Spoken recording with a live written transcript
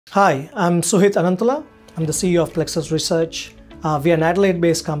Hi, I'm Suhit Anantala. I'm the CEO of Plexus Research. We are an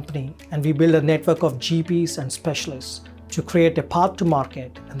Adelaide-based company, and we build a network of GPs and specialists to create a path to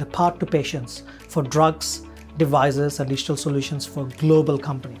market and the path to patients for drugs, devices, and digital solutions for global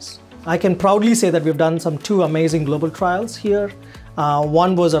companies. I can proudly say that we've done two amazing global trials here.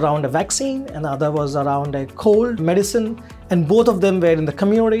 One was around a vaccine and the other was around a cold medicine, and both of them were in the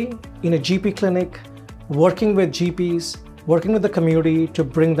community, in a GP clinic, working with GPs, working with the community to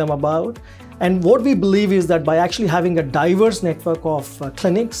bring them about. And what we believe is that by actually having a diverse network of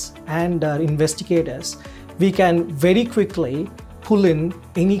clinics and investigators, we can very quickly pull in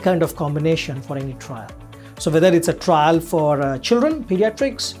any kind of combination for any trial. So whether it's a trial for children,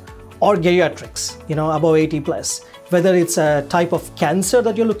 pediatrics, or geriatrics, above 80 plus, whether it's a type of cancer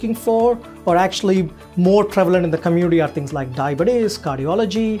that you're looking for, or actually more prevalent in the community are things like diabetes,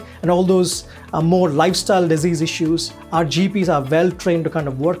 cardiology, and all those more lifestyle disease issues. Our GPs are well trained to kind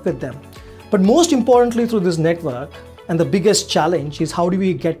of work with them. But most importantly, through this network, and the biggest challenge is how do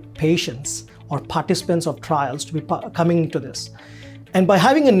we get patients or participants of trials to be coming into this? And by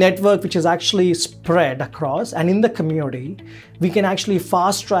having a network which is actually spread across and in the community, we can actually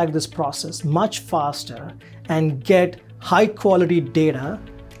fast track this process much faster and get high quality data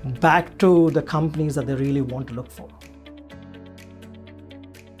back to the companies that they really want to look for.